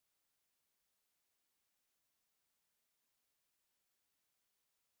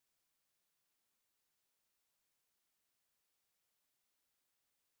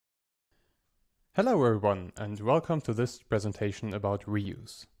Hello everyone and welcome to this presentation about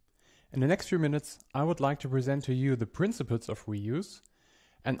reuse. In the next few minutes I would like to present to you the principles of reuse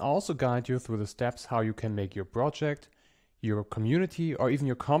and also guide you through the steps how you can make your project, your community or even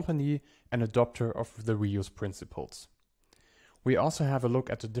your company an adopter of the reuse principles. We also have a look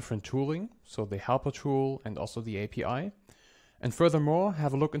at the different tooling, so the helper tool and also the API, and furthermore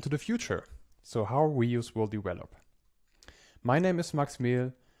have a look into the future, so how reuse will develop. My name is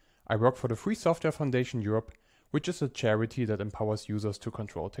Mehl. I work for the Free Software Foundation Europe, which is a charity that empowers users to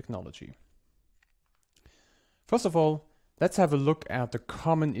control technology. First of all, let's have a look at the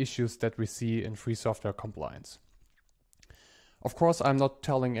common issues that we see in free software compliance. Of course, I'm not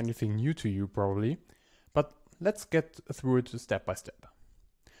telling anything new to you probably, but let's get through it step by step.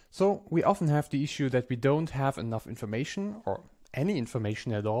 So we often have the issue that we don't have enough information or any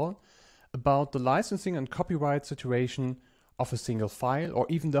information at all about the licensing and copyright situation of a single file or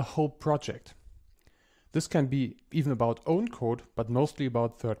even the whole project. This can be even about own code, but mostly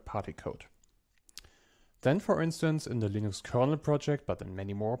about third-party code. Then, for instance, in the Linux kernel project, but in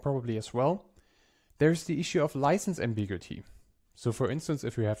many more probably as well, there's the issue of license ambiguity. So for instance,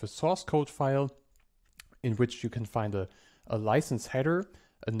 if you have a source code file in which you can find a license header,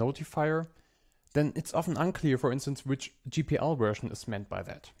 a notifier, then it's often unclear, for instance, which GPL version is meant by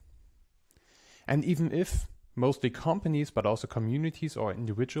that. And even if mostly companies, but also communities or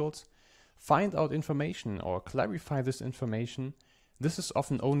individuals, find out information or clarify this information, this is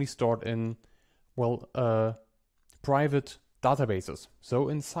often only stored in, private databases, so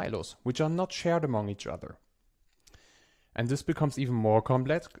in silos, which are not shared among each other. And this becomes even more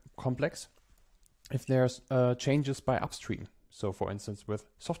complex if there's changes by upstream, so for instance with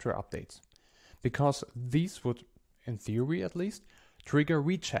software updates, because these would, in theory at least, trigger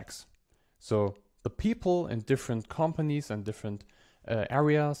rechecks. So the people in different companies and different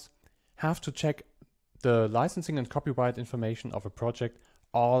areas have to check the licensing and copyright information of a project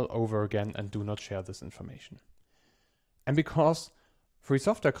all over again and do not share this information. And because free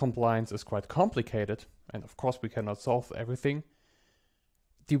software compliance is quite complicated, and of course we cannot solve everything,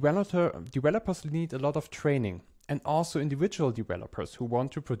 developers need a lot of training, and also individual developers who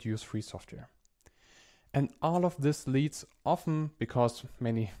want to produce free software. And all of this leads often, because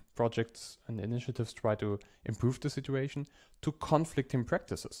many projects and initiatives try to improve the situation, to conflicting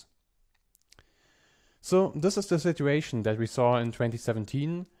practices. So this is the situation that we saw in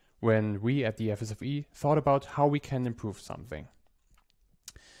 2017 when we at the FSFE thought about how we can improve something.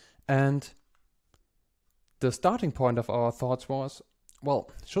 And the starting point of our thoughts was,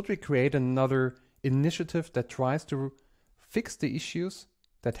 well, should we create another initiative that tries to fix the issues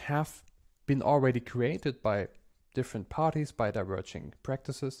that have been already created by different parties, by diverging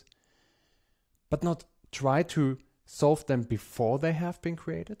practices, but not try to solve them before they have been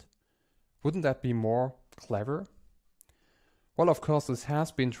created? Wouldn't that be more clever? Well, of course, this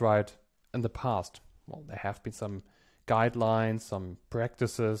has been tried in the past. Well, there have been some guidelines, some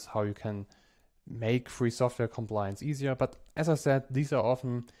practices, how you can make free software compliance easier. But as I said, these are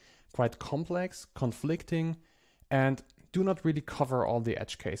often quite complex, conflicting, and do not really cover all the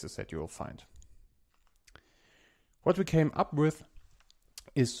edge cases that you will find. What we came up with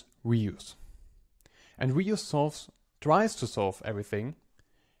is reuse. And reuse tries to solve everything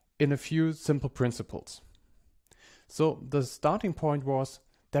in a few simple principles. So the starting point was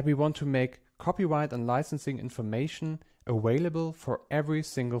that we want to make copyright and licensing information available for every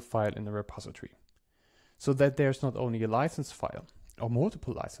single file in the repository, so that there's not only a license file or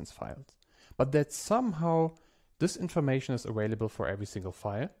multiple license files, but that somehow this information is available for every single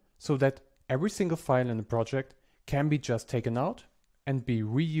file, so that every single file in the project can be just taken out and be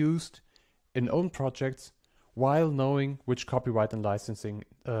reused in own projects while knowing which copyright and licensing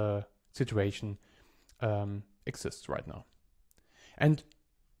situation exists right now. And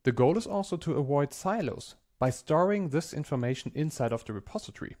the goal is also to avoid silos by storing this information inside of the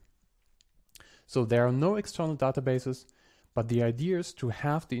repository. So there are no external databases, but the idea is to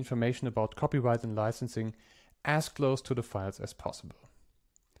have the information about copyright and licensing as close to the files as possible.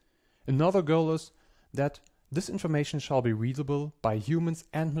 Another goal is that this information shall be readable by humans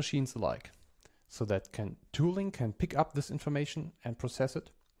and machines alike, so that tooling can pick up this information and process it,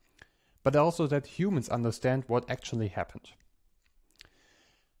 but also that humans understand what actually happened.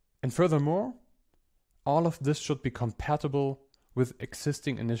 And furthermore, all of this should be compatible with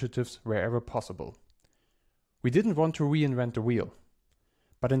existing initiatives wherever possible. We didn't want to reinvent the wheel,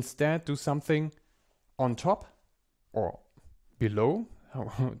 but instead do something on top or below,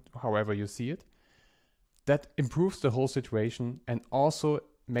 however you see it, that improves the whole situation and also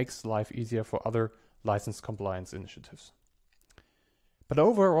makes life easier for other license compliance initiatives. But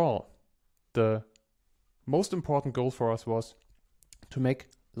overall, the most important goal for us was to make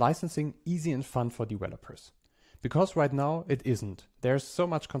licensing easy and fun for developers. Because right now it isn't. There's so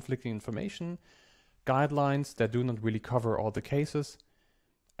much conflicting information, guidelines that do not really cover all the cases.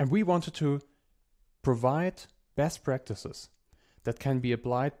 And we wanted to provide best practices that can be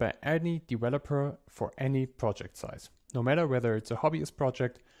applied by any developer for any project size, no matter whether it's a hobbyist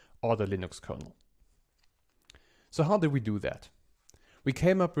project or the Linux kernel. So how did we do that? We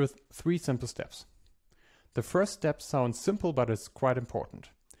came up with 3 simple steps. The first step sounds simple, but it's quite important.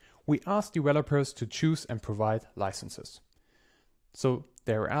 We asked developers to choose and provide licenses. So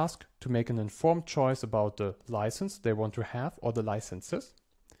they are asked to make an informed choice about the license they want to have or the licenses,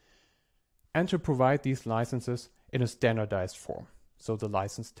 and to provide these licenses in a standardized form, so the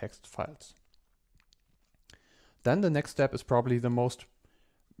license text files. Then the next step is probably the most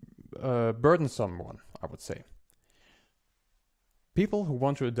burdensome one, I would say. People who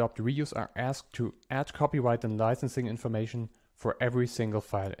want to adopt reuse are asked to add copyright and licensing information for every single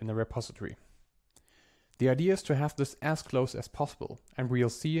file in a repository. The idea is to have this as close as possible, and we'll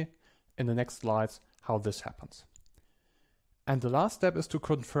see in the next slides how this happens. And the last step is to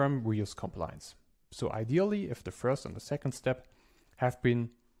confirm reuse compliance. So ideally, if the first and the second step have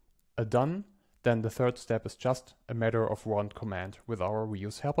been done, then the third step is just a matter of one command with our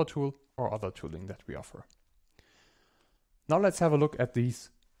reuse helper tool or other tooling that we offer. Now let's have a look at these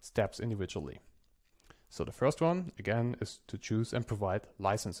steps individually. So the first one, again, is to choose and provide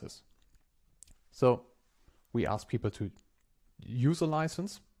licenses. So we ask people to use a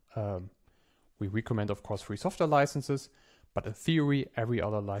license. We recommend, of course, free software licenses, but in theory, every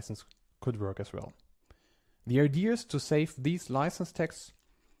other license could work as well. The idea is to save these license texts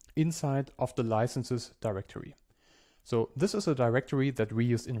inside of the licenses directory. So this is a directory that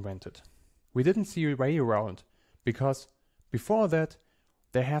Reuse invented. We didn't see a way around, because before that,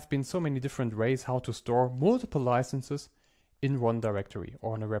 there have been so many different ways how to store multiple licenses in one directory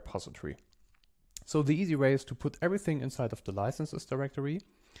or in a repository. So the easy way is to put everything inside of the licenses directory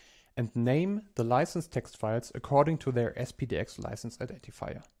and name the license text files according to their SPDX license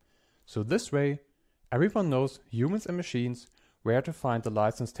identifier. So this way, everyone knows, humans and machines, where to find the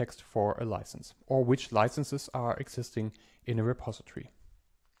license text for a license, or which licenses are existing in a repository.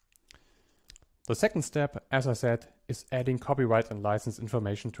 The second step, as I said, is adding copyright and license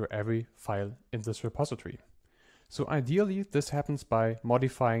information to every file in this repository. So ideally, this happens by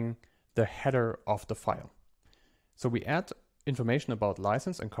modifying the header of the file. So we add information about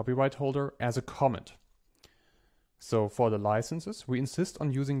license and copyright holder as a comment. So for the licenses, we insist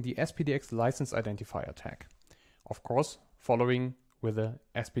on using the SPDX license identifier tag. Of course, following with the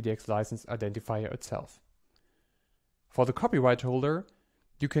SPDX license identifier itself. For the copyright holder,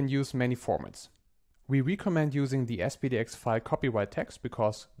 you can use many formats. We recommend using the SPDX file copyright text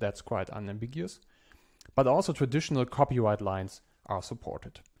because that's quite unambiguous, but also traditional copyright lines are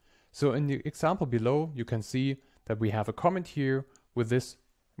supported. So in the example below, you can see that we have a comment here with this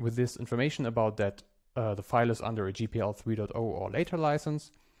information about that the file is under a GPL 3.0 or later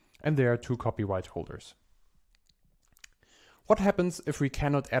license, and there are 2 copyright holders. What happens if we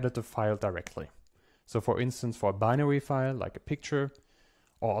cannot edit the file directly? So for instance, for a binary file like a picture,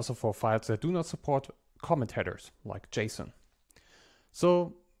 or also for files that do not support comment headers like JSON.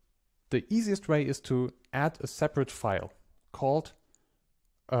 So the easiest way is to add a separate file called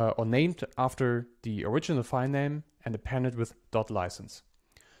or named after the original file name and append it with .license.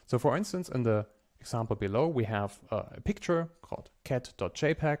 So for instance, in the example below, we have a picture called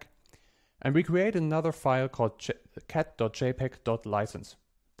cat.jpg, and we create another file called cat.jpg.license.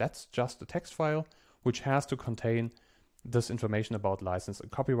 That's just a text file which has to contain this information about license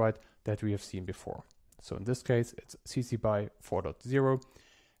and copyright that we have seen before. So in this case, it's CC by 4.0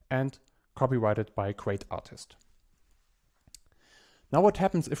 and copyrighted by Great Artist. Now what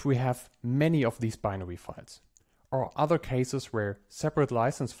happens if we have many of these binary files, or other cases where separate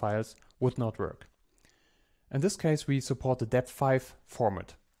license files would not work? In this case, we support the DEP5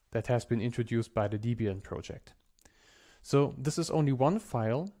 format that has been introduced by the Debian project. So this is only one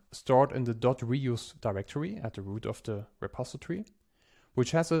file stored in the .reuse directory at the root of the repository,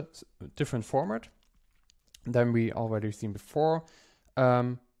 which has a different format than we already seen before,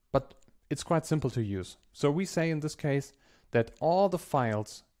 but it's quite simple to use. So we say in this case that all the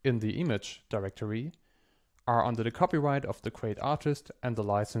files in the image directory are under the copyright of the Great Artist and the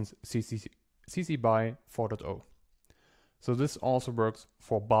license CC by 4.0. So this also works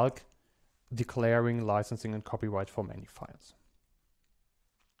for bulk declaring licensing and copyright for many files.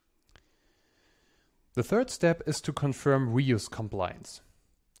 The third step is to confirm reuse compliance.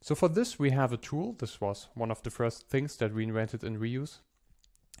 So for this we have a tool. This was one of the first things that we invented in Reuse.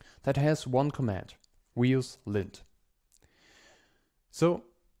 that has one command, reuse lint. So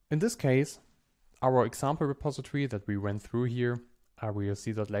in this case, our example repository that we went through here, we will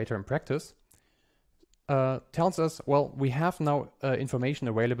see that later in practice, tells us, well, we have now information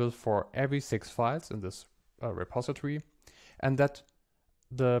available for every 6 files in this repository, and that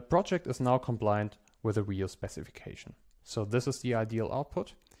the project is now compliant with the reuse specification. So this is the ideal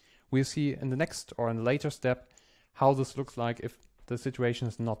output. We'll see in the next or in a later step how this looks like if the situation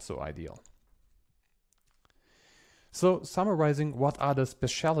is not so ideal. So summarizing, what are the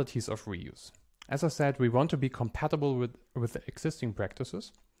specialities of reuse? As I said, we want to be compatible with the existing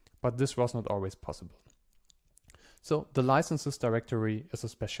practices, but this was not always possible. So the licenses directory is a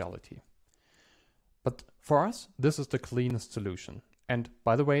specialty. But for us, this is the cleanest solution. And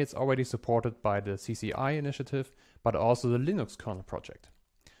by the way, it's already supported by the CCI initiative, but also the Linux kernel project.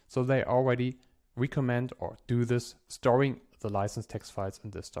 So they already recommend or do this, storing the license text files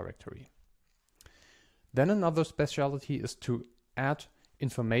in this directory. Then another specialty is to add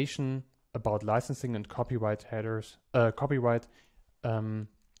information about licensing and copyright headers, in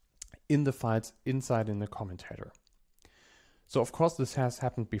the files inside in the comment header. So of course this has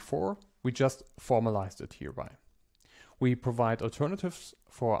happened before, we just formalized it hereby. We provide alternatives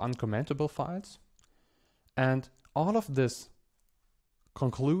for uncommentable files, and all of this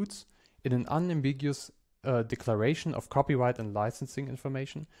concludes in an unambiguous declaration of copyright and licensing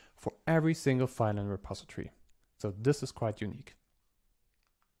information for every single file in the repository. So this is quite unique.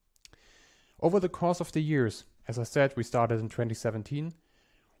 Over the course of the years, as I said, we started in 2017,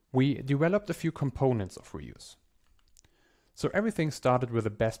 we developed a few components of reuse. So everything started with the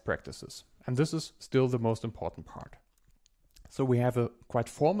best practices, and this is still the most important part. So we have a quite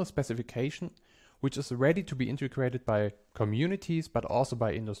formal specification which is ready to be integrated by communities but also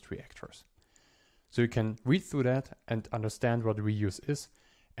by industry actors. So you can read through that and understand what reuse is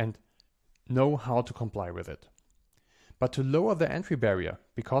and know how to comply with it. But to lower the entry barrier,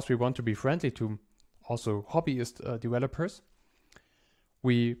 because we want to be friendly to also hobbyist developers,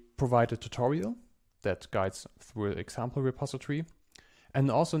 we provide a tutorial that guides through an example repository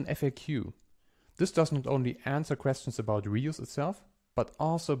and also an FAQ. This does not only answer questions about reuse itself, but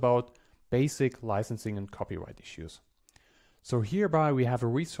also about basic licensing and copyright issues. So hereby we have a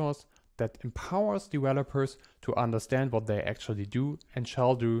resource that empowers developers to understand what they actually do and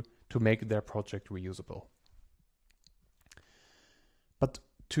shall do to make their project reusable. But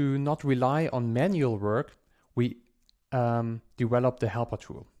to not rely on manual work, we developed the helper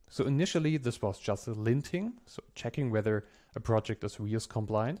tool. So initially this was just a linting, so checking whether a project is reuse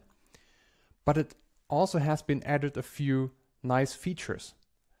compliant. But it also has been added a few nice features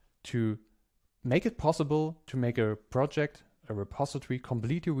to make it possible to make a project, a repository,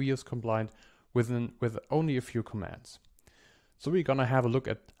 completely reuse compliant with only a few commands. So we're gonna have a look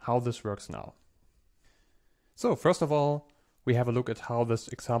at how this works now. So first of all, we have a look at how this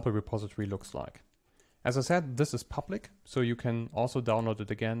example repository looks like. As I said, this is public, so you can also download it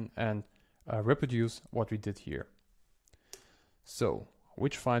again and reproduce what we did here. So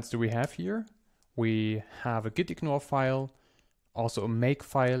which files do we have here? We have a gitignore file, also a make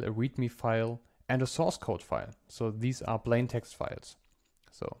file, a readme file, and a source code file. So these are plain text files.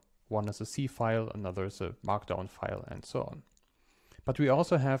 So one is a C file, another is a markdown file, and so on. But we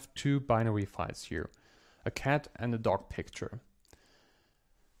also have 2 binary files here, a cat and a dog picture.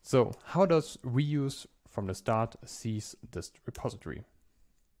 So how does reuse from the start sees this repository?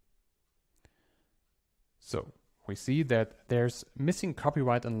 So we see that there's missing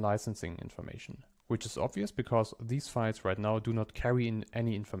copyright and licensing information, which is obvious because these files right now do not carry in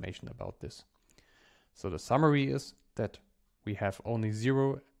any information about this. So the summary is that we have only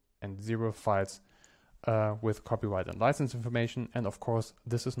 0 files with copyright and license information, and of course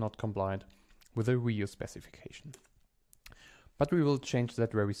this is not compliant with the reuse specification. But we will change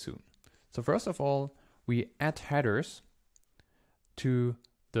that very soon. So first of all, we add headers to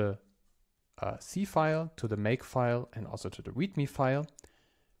the C file, to the make file, and also to the readme file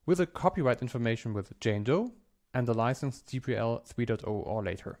with the copyright information with Jane Doe and the license GPL 3.0 or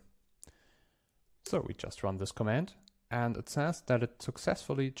later. So we just run this command and it says that it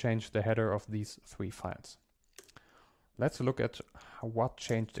successfully changed the header of these 3 files. Let's look at what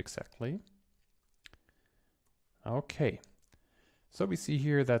changed exactly. Okay, so we see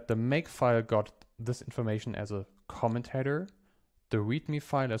here that the make file got this information as a comment header, the readme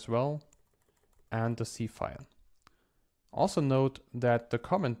file as well, and the C file. Also note that the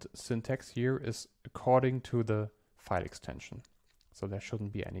comment syntax here is according to the file extension, so there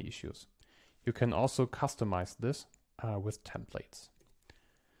shouldn't be any issues. You can also customize this with templates.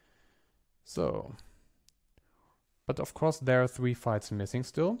 So But of course there are 3 files missing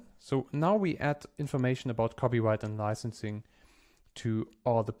still. So now we add information about copyright and licensing to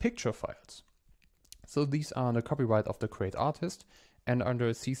all the picture files. So these are the copyright of the create artist and under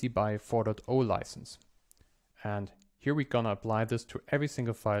a CC BY 4.0 license. And here we're gonna apply this to every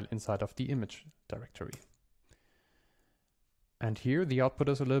single file inside of the image directory. And here the output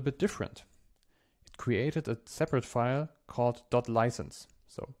is a little bit different. It created a separate file called .license.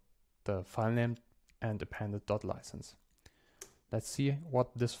 So the file name and appended .license. Let's see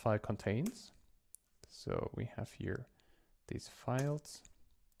what this file contains. So we have here these files.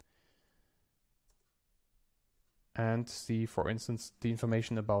 And see, for instance, the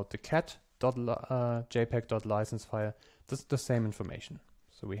information about the cat.jpg.license file. This is the same information.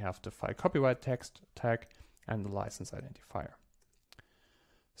 So we have the file copyright text tag and the license identifier.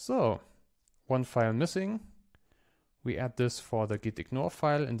 So, one file missing. We add this for the gitignore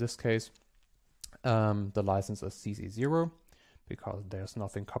file. In this case, the license is CC0 because there's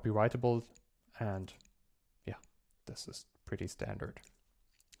nothing copyrightable. And yeah, this is pretty standard.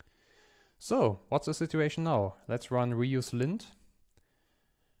 So, what's the situation now? Let's run reuse lint.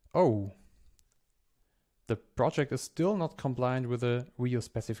 Oh, the project is still not compliant with the reuse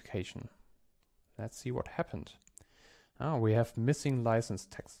specification. Let's see what happened. Oh, we have missing license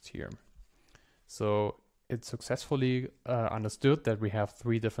text here. So it successfully understood that we have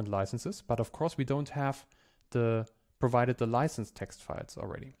 3 different licenses, but of course we don't have provided the license text files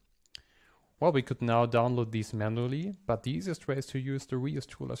already. Well, we could now download these manually, but the easiest way is to use the reuse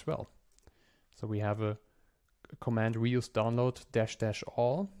tool as well. So we have a command reuse download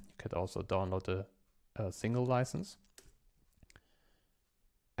 --all. You could also download a single license.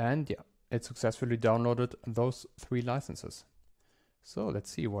 And yeah, it successfully downloaded those 3 licenses. So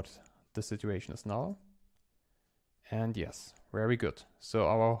let's see what the situation is now. And yes, very good. So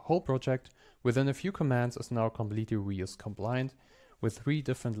our whole project within a few commands is now completely reuse compliant with 3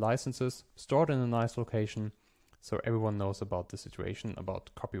 different licenses stored in a nice location. So everyone knows about the situation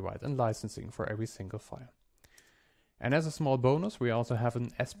about copyright and licensing for every single file. And as a small bonus, we also have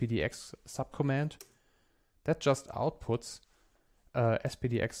an spdx subcommand that just outputs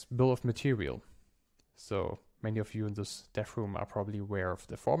spdx bill of material. So many of you in this dev room are probably aware of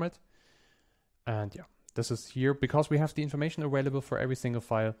the format. And yeah, this is here because we have the information available for every single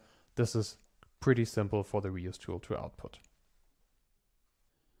file. This is pretty simple for the reuse tool to output.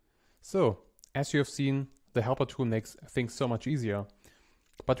 So as you have seen, the helper tool makes things so much easier.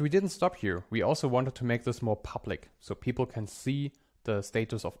 But we didn't stop here. We also wanted to make this more public so people can see the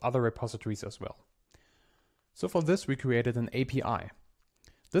status of other repositories as well. So for this, we created an API.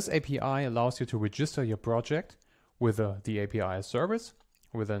 This API allows you to register your project with the API service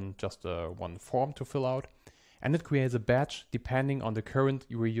within just one form to fill out. And it creates a badge depending on the current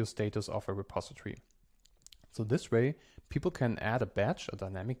reuse status of a repository. So this way, people can add a badge, a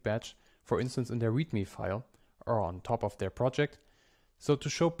dynamic badge, for instance in their README file or on top of their project. So to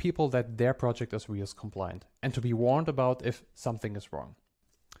show people that their project is reuse compliant and to be warned about if something is wrong.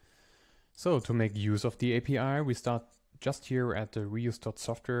 So to make use of the API, we start just here at the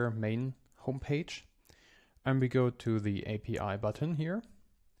reuse.software main homepage. And we go to the API button here.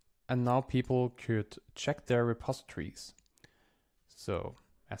 And now people could check their repositories. So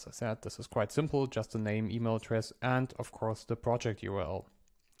as I said, this is quite simple, just the name, email address, and of course the project URL.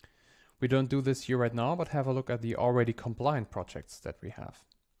 We don't do this here right now, but have a look at the already compliant projects that we have.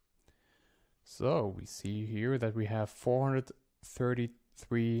 So we see here that we have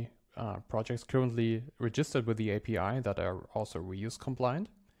 433 projects currently registered with the API that are also reuse compliant.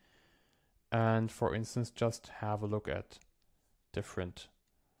 And for instance, just have a look at different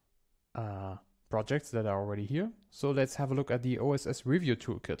projects that are already here. So let's have a look at the OSS review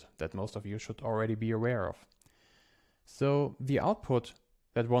toolkit that most of you should already be aware of. So the output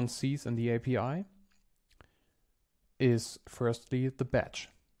that one sees in the API is firstly the badge.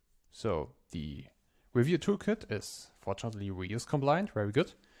 So the review toolkit is fortunately reuse compliant, very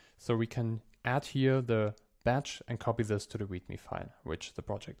good. So we can add here the badge and copy this to the README file, which the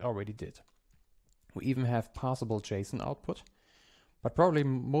project already did. We even have parsable JSON output, but probably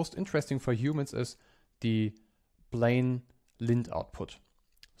most interesting for humans is the plain lint output.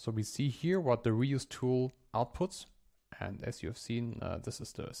 So we see here what the reuse tool outputs. And as you have seen, this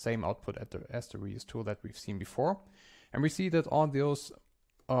is the same output as the reuse tool that we've seen before. And we see that all those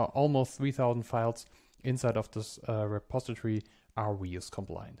almost 3,000 files inside of this repository are reuse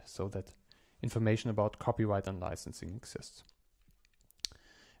compliant, so that information about copyright and licensing exists.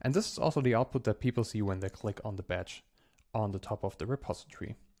 And this is also the output that people see when they click on the badge on the top of the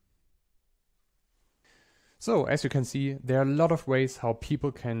repository. So as you can see, there are a lot of ways how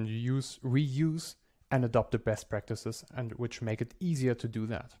people can reuse and adopt the best practices and which make it easier to do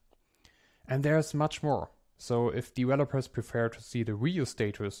that. And there's much more. So if developers prefer to see the reuse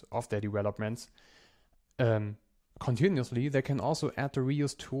status of their developments continuously, they can also add the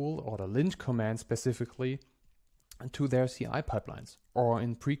reuse tool or the lint command specifically to their CI pipelines or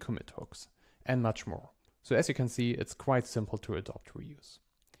in pre-commit hooks and much more. So as you can see, it's quite simple to adopt reuse.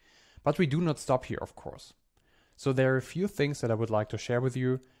 But we do not stop here, of course. So there are a few things that I would like to share with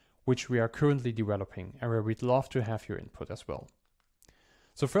you, which we are currently developing and where we'd love to have your input as well.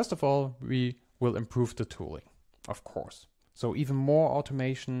 So first of all, we will improve the tooling, of course. So even more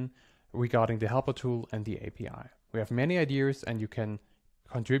automation regarding the helper tool and the API. We have many ideas and you can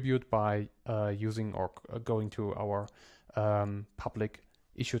contribute by using or going to our public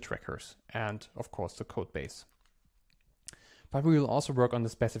issue trackers and of course the code base. But we will also work on the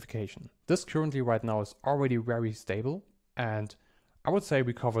specification. This currently right now is already very stable and I would say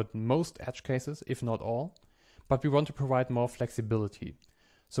we covered most edge cases, if not all, but we want to provide more flexibility.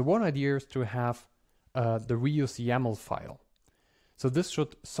 So one idea is to have the reuse YAML file. So this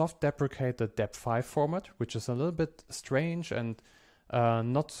should soft deprecate the dep5 format, which is a little bit strange and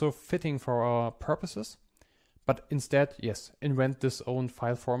not so fitting for our purposes. But instead, yes, invent this own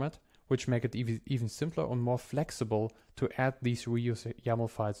file format, which make it even simpler and more flexible to add these reuse YAML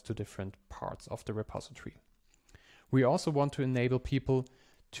files to different parts of the repository. We also want to enable people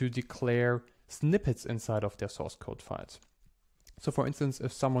to declare snippets inside of their source code files. So for instance,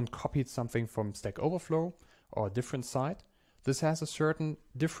 if someone copied something from Stack Overflow or a different site, this has a certain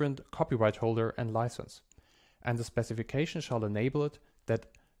different copyright holder and license. And the specification shall enable it that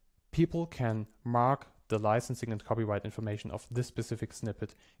people can mark the licensing and copyright information of this specific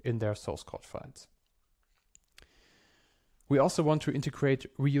snippet in their source code files. We also want to integrate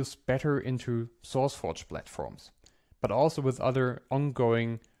reuse better into SourceForge platforms, but also with other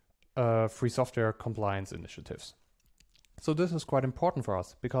ongoing free software compliance initiatives. So this is quite important for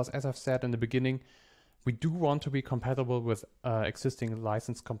us because, as I've said in the beginning, we do want to be compatible with existing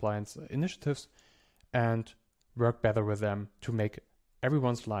license compliance initiatives and work better with them to make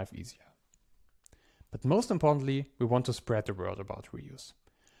everyone's life easier. But most importantly, we want to spread the word about reuse.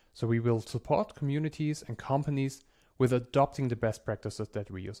 So we will support communities and companies with adopting the best practices that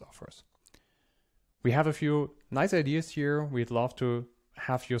reuse offers. We have a few nice ideas here. We'd love to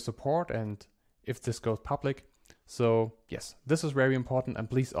have your support and if this goes public. So yes, this is very important and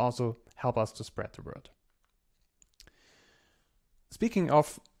please also help us to spread the word. Speaking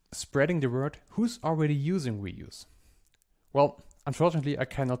of spreading the word, who's already using reuse? Well, unfortunately, I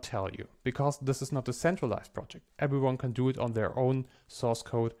cannot tell you because this is not a centralized project. Everyone can do it on their own source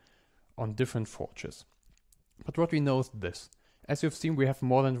code on different forges. But what we know is this. As you've seen, we have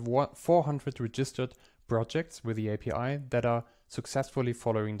more than 400 registered projects with the API that are successfully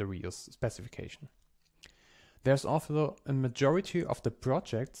following the reuse specification. There's also a majority of the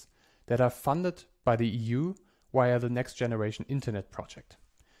projects that are funded by the EU via the Next Generation Internet project.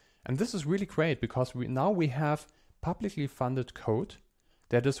 And this is really great because now we have publicly funded code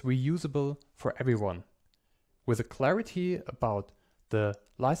that is reusable for everyone with a clarity about the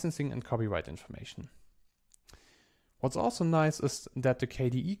licensing and copyright information. What's also nice is that the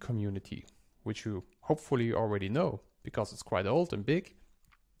KDE community, which you hopefully already know because it's quite old and big,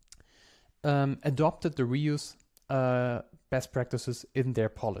 adopted the reuse best practices in their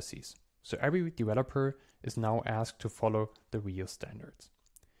policies. So every developer is now asked to follow the reuse standards.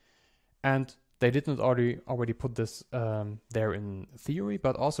 And they did not already put this there in theory,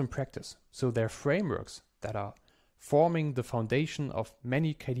 but also in practice. So their frameworks that are forming the foundation of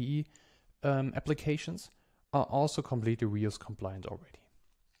many KDE applications are also completely reuse compliant already.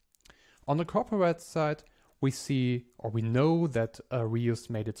 On the corporate side, we see or we know that reuse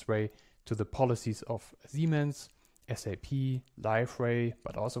made its way to the policies of Siemens, SAP, Liferay,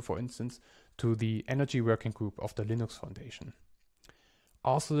 but also, for instance, to the Energy Working Group of the Linux Foundation.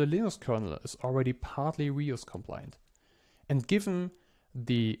 Also, the Linux kernel is already partly reuse compliant. And given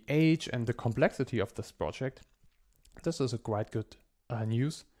the age and the complexity of this project, this is a quite good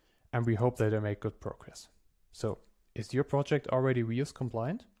news, and we hope that they make good progress. So, is your project already reuse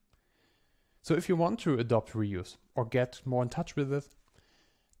compliant? So if you want to adopt reuse or get more in touch with it,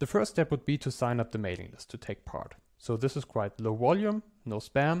 the first step would be to sign up the mailing list to take part. So this is quite low volume, no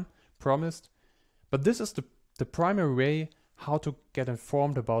spam, promised, but this is the primary way how to get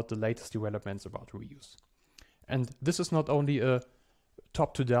informed about the latest developments about reuse. And this is not only a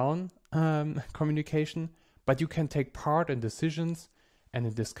top-to-down communication, but you can take part in decisions and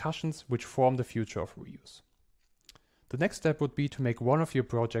in discussions which form the future of reuse. The next step would be to make one of your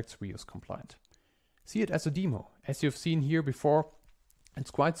projects reuse compliant. See it as a demo. As you've seen here before, it's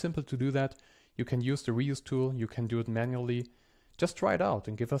quite simple to do that. You can use the reuse tool, you can do it manually. Just try it out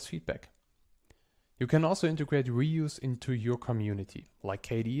and give us feedback. You can also integrate reuse into your community, like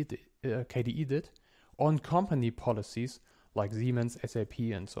KDE did, or in company policies like Siemens, SAP,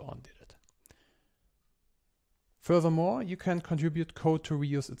 and so on did it. Furthermore, you can contribute code to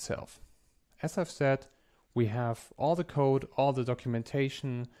reuse itself. As I've said, we have all the code, all the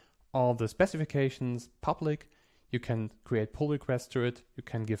documentation, all the specifications public. You can create pull requests to it, you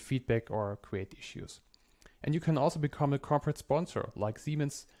can give feedback or create issues. And you can also become a corporate sponsor like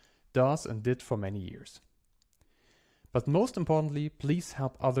Siemens does and did for many years. But most importantly, please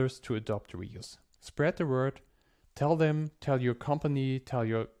help others to adopt reuse. Spread the word, tell them, tell your company, tell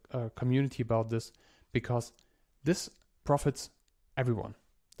your community about this, because this profits everyone.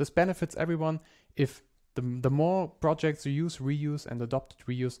 This benefits everyone. If the more projects use reuse and adopted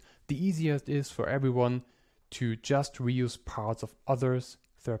reuse, the easier it is for everyone to just reuse parts of others'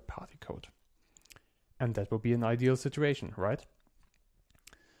 third-party code. And that will be an ideal situation, right?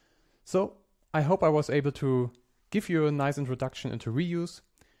 So I hope I was able to give you a nice introduction into reuse.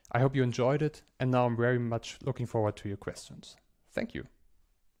 I hope you enjoyed it, and now I'm very much looking forward to your questions. Thank you.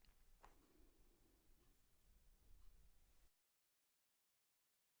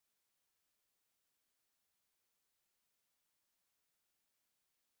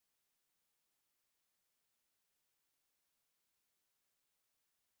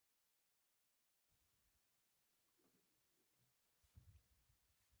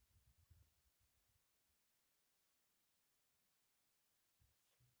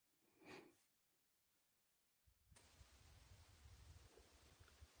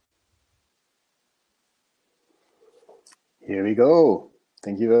 Here we go.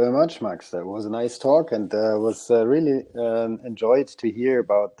 Thank you very much, Max. That was a nice talk, and was really enjoyed to hear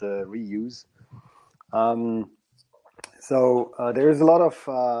about reuse. So there is a lot of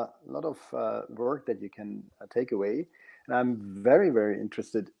work that you can take away, and I'm very, very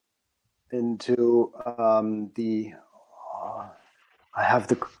interested into the. I have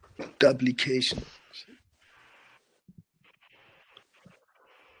the duplication.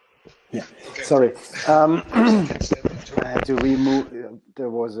 Yeah, okay. Sorry. I had to remove, there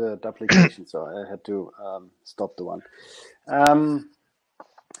was a duplication, so I had to stop the one. I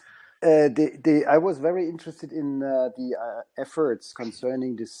was very interested in the efforts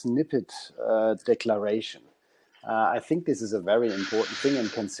concerning the snippet declaration. I think this is a very important thing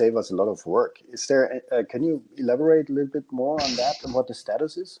and can save us a lot of work. Is there? Can you elaborate a little bit more on that and what the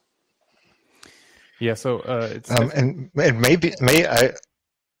status is? Yeah. So it's and maybe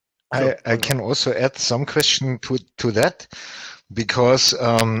I can also add some question to that, because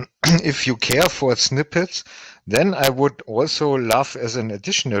if you care for snippets, then I would also love, as an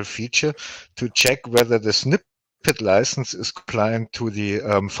additional feature, to check whether the snippet license is compliant to the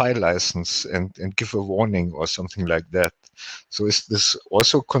file license and give a warning or something like that. So is this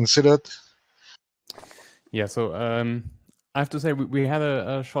also considered? Yeah, so I have to say we had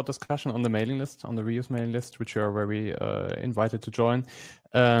a short discussion on the mailing list, on the reuse mailing list, which you are very invited to join.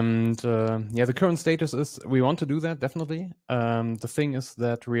 And yeah, the current status is we want to do that, definitely. The thing is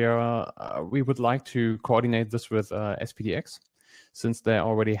that we would like to coordinate this with SPDX, since they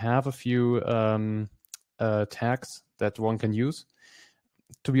already have a few tags that one can use.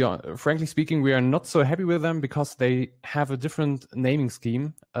 To be honest, frankly speaking, we are not so happy with them because they have a different naming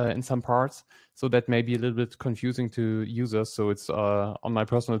scheme in some parts. So that may be a little bit confusing to users. So it's on my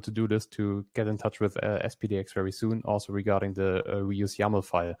personal to-do list to get in touch with SPDX very soon, also regarding the reuse YAML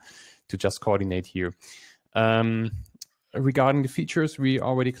file, to just coordinate here. Regarding the features, we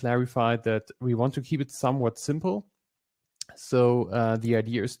already clarified that we want to keep it somewhat simple. So the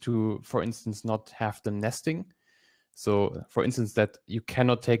idea is to, for instance, not have the nesting. So, for instance, that you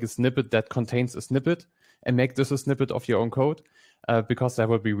cannot take a snippet that contains a snippet and make this a snippet of your own code, because that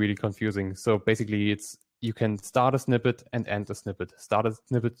would be really confusing. So basically, you can start a snippet and end a snippet, start a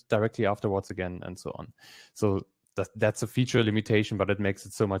snippet directly afterwards again, and so on. So that's a feature limitation, but it makes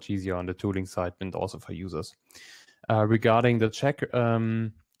it so much easier on the tooling side and also for users. Regarding the check,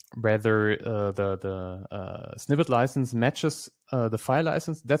 whether the snippet license matches the file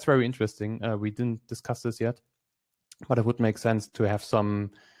license, that's very interesting. We didn't discuss this yet. But it would make sense to have some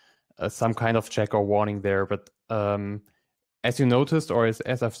kind of check or warning there. But as you noticed, or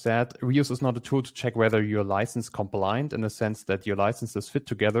as I've said, reuse is not a tool to check whether you're license compliant, in the sense that your licenses fit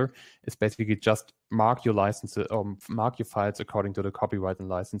together. It's basically just mark your licenses or mark your files according to the copyright and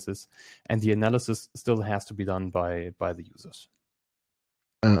licenses, and the analysis still has to be done by the users.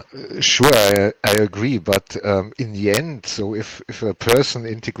 Sure, I agree. But in the end, so if a person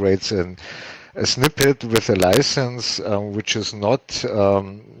integrates a snippet with a license which is not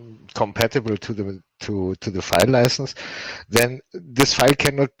compatible to the file license, then this file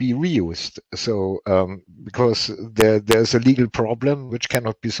cannot be reused. So because there's a legal problem which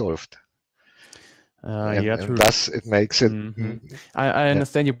cannot be solved. Yeah, true. And thus it makes it. I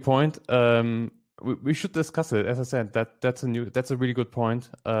understand your point. We should discuss it. As I said, that's a really good point.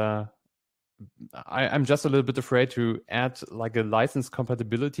 I'm just a little bit afraid to add like a license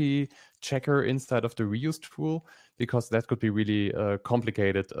compatibility checker inside of the reuse tool, because that could be really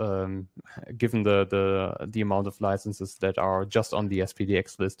complicated, given the amount of licenses that are just on the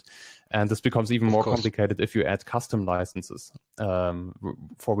SPDX list. And this becomes even more complicated if you add custom licenses,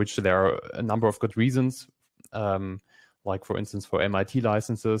 for which there are a number of good reasons. Like for instance, for MIT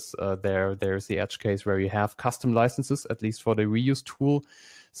licenses, there's the edge case where you have custom licenses, at least for the reuse tool.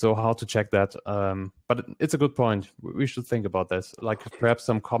 So how to check that? But it's a good point. We should think about this, like perhaps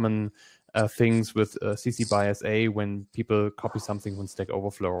some common things with CC by SA when people copy something from Stack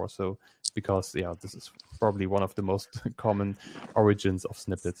Overflow or so, because this is probably one of the most common origins of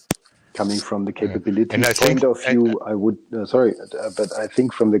snippets. Coming from the capabilities point of view, I would, but I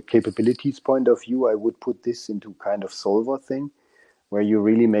think from the capabilities point of view, I would put this into kind of solver thing where you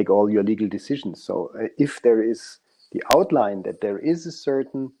really make all your legal decisions. So if there is the outline that there is a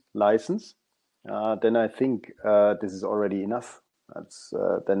certain license, then I think this is already enough. That's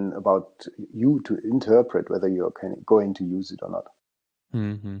then about you to interpret whether you're going to use it or not.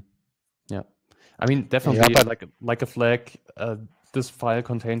 Mm-hmm. Yeah, I mean, definitely, like a flag. This file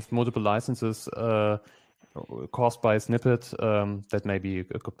contains multiple licenses caused by a snippet. That may be a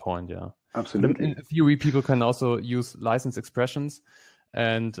good point. Yeah, absolutely. In theory, people can also use license expressions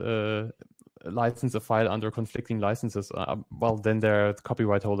and license a file under conflicting licenses. Well, then they're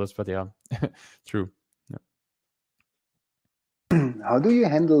copyright holders, but yeah, true. Yeah. How do you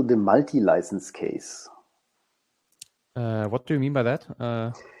handle the multi-license case? What do you mean by that?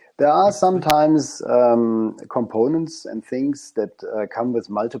 There are sometimes components and things that come with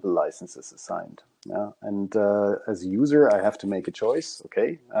multiple licenses assigned. Yeah? And as a user, I have to make a choice.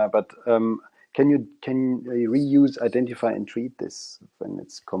 Okay, but can you reuse, identify, and treat this when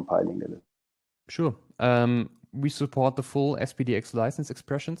it's compiling it? Sure. We support the full SPDX license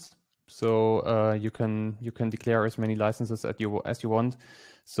expressions, so you can declare as many licenses as you want.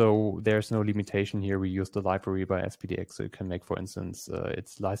 So there's no limitation here. We use the library by SPDX, so you can make, for instance,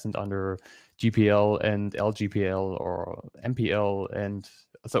 it's licensed under GPL and LGPL or MPL, and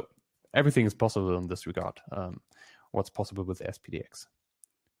so everything is possible in this regard. What's possible with SPDX?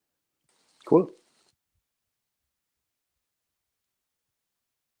 Cool.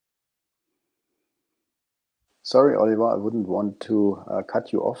 Sorry, Oliver, I wouldn't want to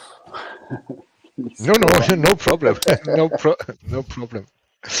cut you off. No problem. No problem.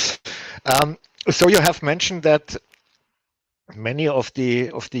 So you have mentioned that many of the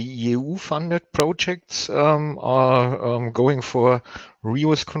EU-funded projects are going for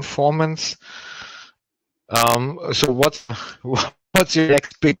reuse conformance. So what's your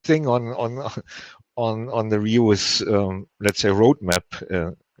next big thing on the reuse, let's say,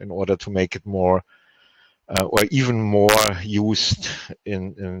 roadmap in order to make it more or even more used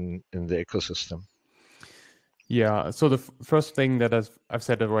in the ecosystem? Yeah, so the first thing that I've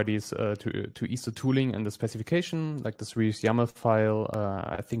said already is to ease the tooling and the specification, like this reuse YAML file.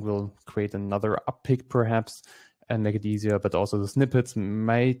 I think we'll create another uppick perhaps and make it easier, but also the snippets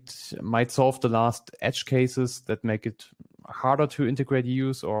might solve the last edge cases that make it harder to integrate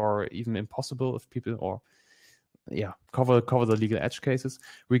use or even impossible if people cover the legal edge cases.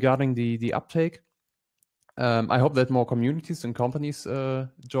 Regarding the uptake, I hope that more communities and companies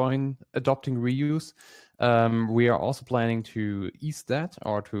join adopting reuse. We are also planning to ease that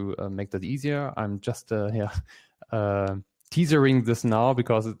or to make that easier. I'm just teasering this now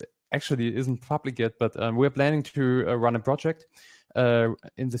because it actually isn't public yet, but we're planning to run a project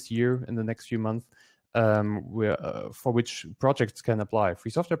in this year, in the next few months, for which projects can apply. Free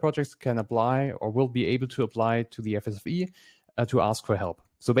software projects can apply or will be able to apply to the FSFE to ask for help.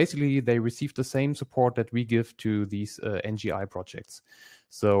 So basically, they receive the same support that we give to these NGI projects.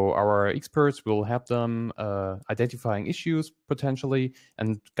 So our experts will help them identifying issues potentially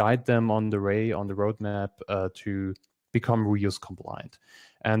and guide them on the way, on the roadmap to become reuse compliant.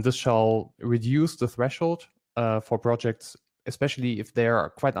 And this shall reduce the threshold for projects, especially if they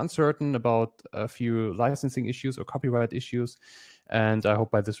are quite uncertain about a few licensing issues or copyright issues. And I hope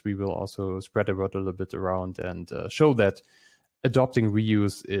by this we will also spread the word a little bit around and show that adopting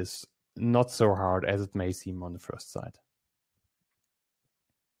reuse is not so hard as it may seem on the first sight.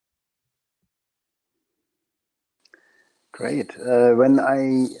 Great. When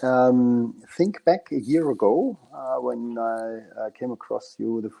I think back a year ago, when I came across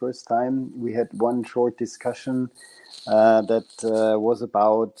you the first time, we had one short discussion that was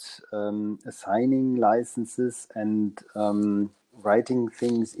about assigning licenses and writing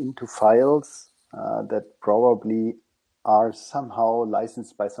things into files that probably are somehow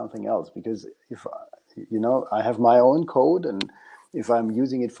licensed by something else. Because if I have my own code, and if I'm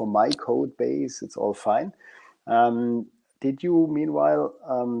using it for my code base, it's all fine. Did you, meanwhile,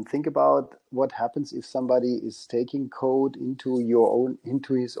 think about what happens if somebody is taking code into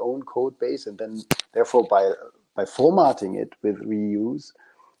his own code base, and then, therefore, by formatting it with reuse,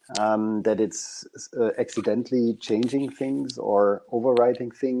 that it's accidentally changing things or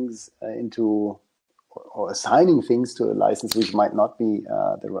overwriting things into, or assigning things to a license which might not be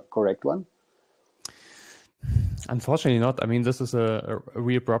the correct one? Unfortunately not. I mean, this is a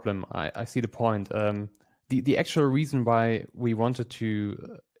real problem. I see the point. The actual reason why we wanted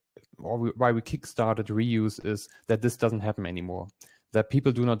to, why we kickstarted reuse is that this doesn't happen anymore. That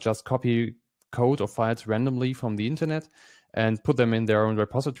people do not just copy code or files randomly from the internet and put them in their own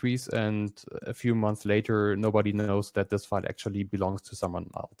repositories, and a few months later, nobody knows that this file actually belongs to someone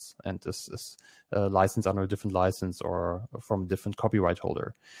else, and this is licensed under a different license or from a different copyright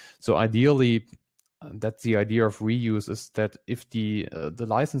holder. So ideally, that's the idea of reuse, is that if the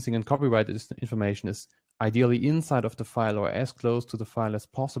licensing and copyright information is ideally inside of the file or as close to the file as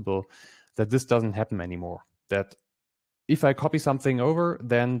possible, that this doesn't happen anymore. That if I copy something over,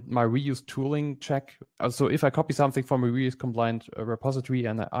 then my reuse tooling check. So if I copy something from a reuse compliant repository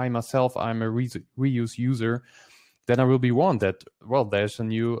and I myself, I'm a reuse user, then I will be warned that, well, there's a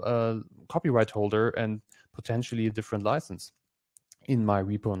new copyright holder and potentially a different license in my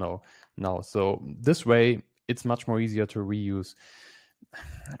repo now. So this way, it's much more easier to reuse.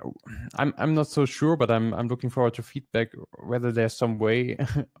 I'm not so sure, but I'm looking forward to feedback whether there's some way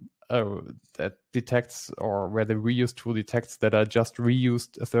that detects, or where the reuse tool detects that I just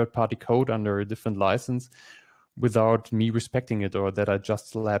reused a third-party code under a different license without me respecting it, or that I just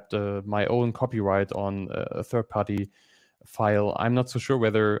slapped my own copyright on a third-party file. I'm not so sure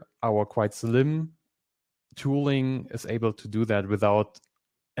whether our quite slim tooling is able to do that without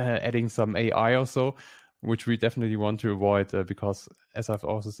adding some AI or so, which we definitely want to avoid, because, as I've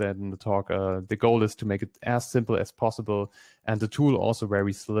also said in the talk, the goal is to make it as simple as possible, and the tool also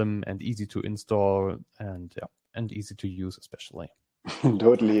very slim and easy to install, and easy to use, especially.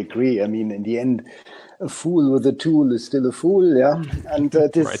 Totally agree. I mean, in the end, a fool with a tool is still a fool, yeah. And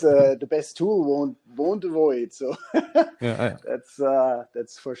this right. The best tool won't avoid. So yeah,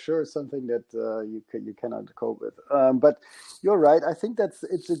 that's for sure something that you cannot cope with. But you're right. I think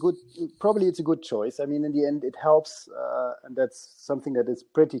it's a good choice. I mean, in the end, it helps, and that's something that is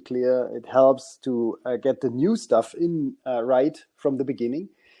pretty clear. It helps to get the new stuff in right from the beginning.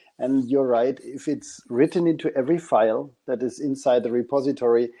 And you're right, if it's written into every file that is inside the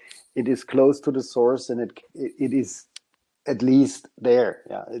repository, it is close to the source, and it is at least there.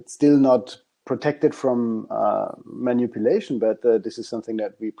 Yeah, it's still not protected from manipulation, but this is something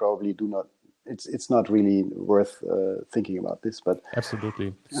that we probably do not. It's not really worth thinking about this, but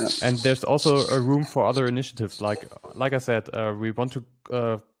absolutely. Yeah. And there's also a room for other initiatives. Like I said, we want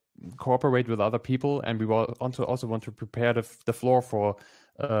to cooperate with other people, and we also want to prepare the floor for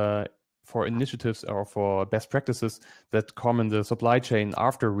initiatives or for best practices that come in the supply chain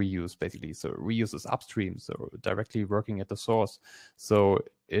after reuse, basically. So reuse is upstream, so directly working at the source. So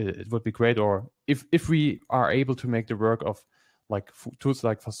it would be great, or if we are able to make the work of tools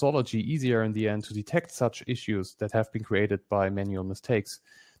like FOSDEM easier in the end to detect such issues that have been created by manual mistakes,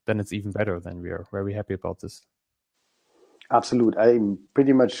 then it's even better. Then we are very happy about this. Absolutely. I'm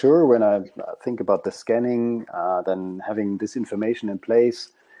pretty much sure when I think about the scanning, then having this information in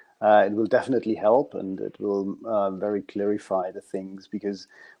place, it will definitely help, and it will very clarify the things, because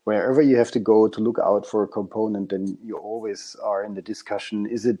wherever you have to go to look out for a component, then you always are in the discussion,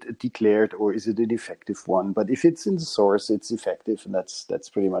 is it declared or is it a defective one? But if it's in the source, it's effective, and that's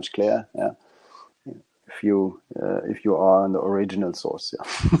pretty much clear. Yeah. If you are on the original source.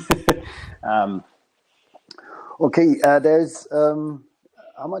 Yeah. Okay, there's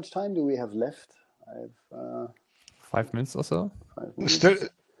how much time do we have left? I've 5 minutes or so. 5 minutes.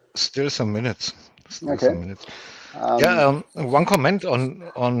 Still some minutes. Okay. One comment on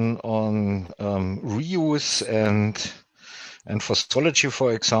reuse and FOSDEM,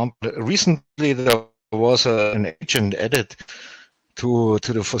 for example. Recently, there was an agent added to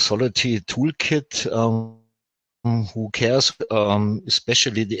the FOSDEM toolkit who cares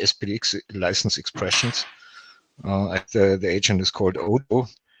especially the SPDX license expressions. The agent is called Odo,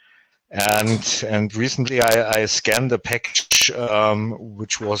 And recently I scanned a package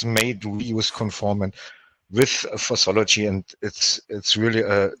which was made reuse conform and with FOSology, and it's really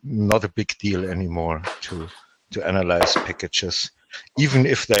not a big deal anymore to analyze packages, even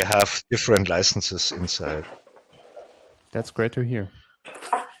if they have different licenses inside. That's great to hear.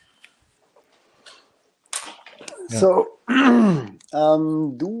 So,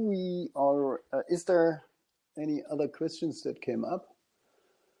 do we, or is there any other questions that came up?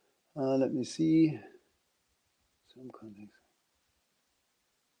 Let me see. Some context.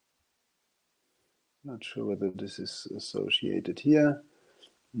 Not sure whether this is associated here.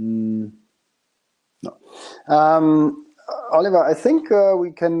 No. Oliver, I think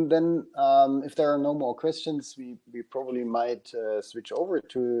we can then, if there are no more questions, we probably might switch over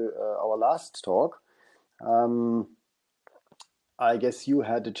to our last talk. I guess you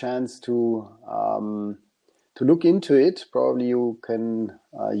had a chance to look into it. Probably you can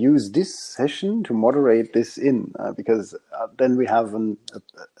use this session to moderate this in, because then we have an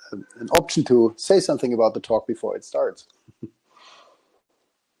option to say something about the talk before it starts.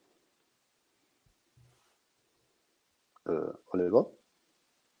 Oliver?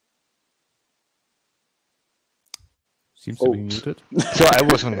 Seems to be muted. So I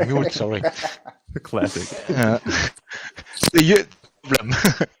was on mute, sorry. Classic.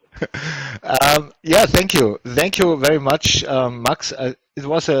 Yeah, thank you. Thank you very much, Max. It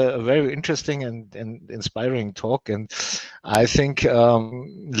was a very interesting and inspiring talk. And I think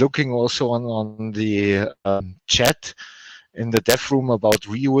looking also on the chat in the dev room about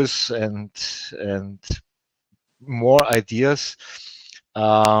reuse and more ideas,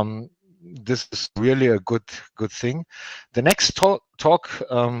 this is really a good thing. The next talk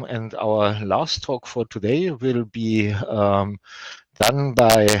and our last talk for today will be done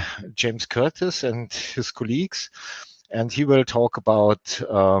by James Curtis and his colleagues, and he will talk about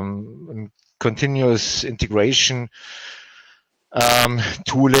continuous integration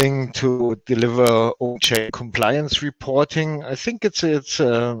tooling to deliver on-chain compliance reporting. I think it's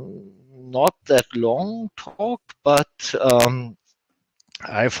not that long talk, but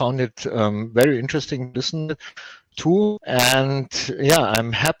I found it very interesting to listen to, and yeah,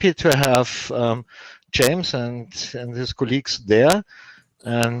 I'm happy to have James and his colleagues there,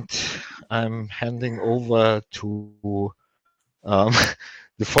 and I'm handing over to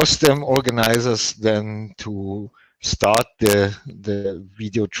the FOSDEM organizers then to start the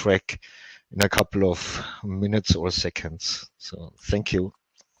video track in a couple of minutes or seconds. So thank you.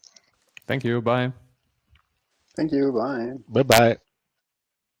 Thank you. Bye. Thank you. Bye. Bye-bye.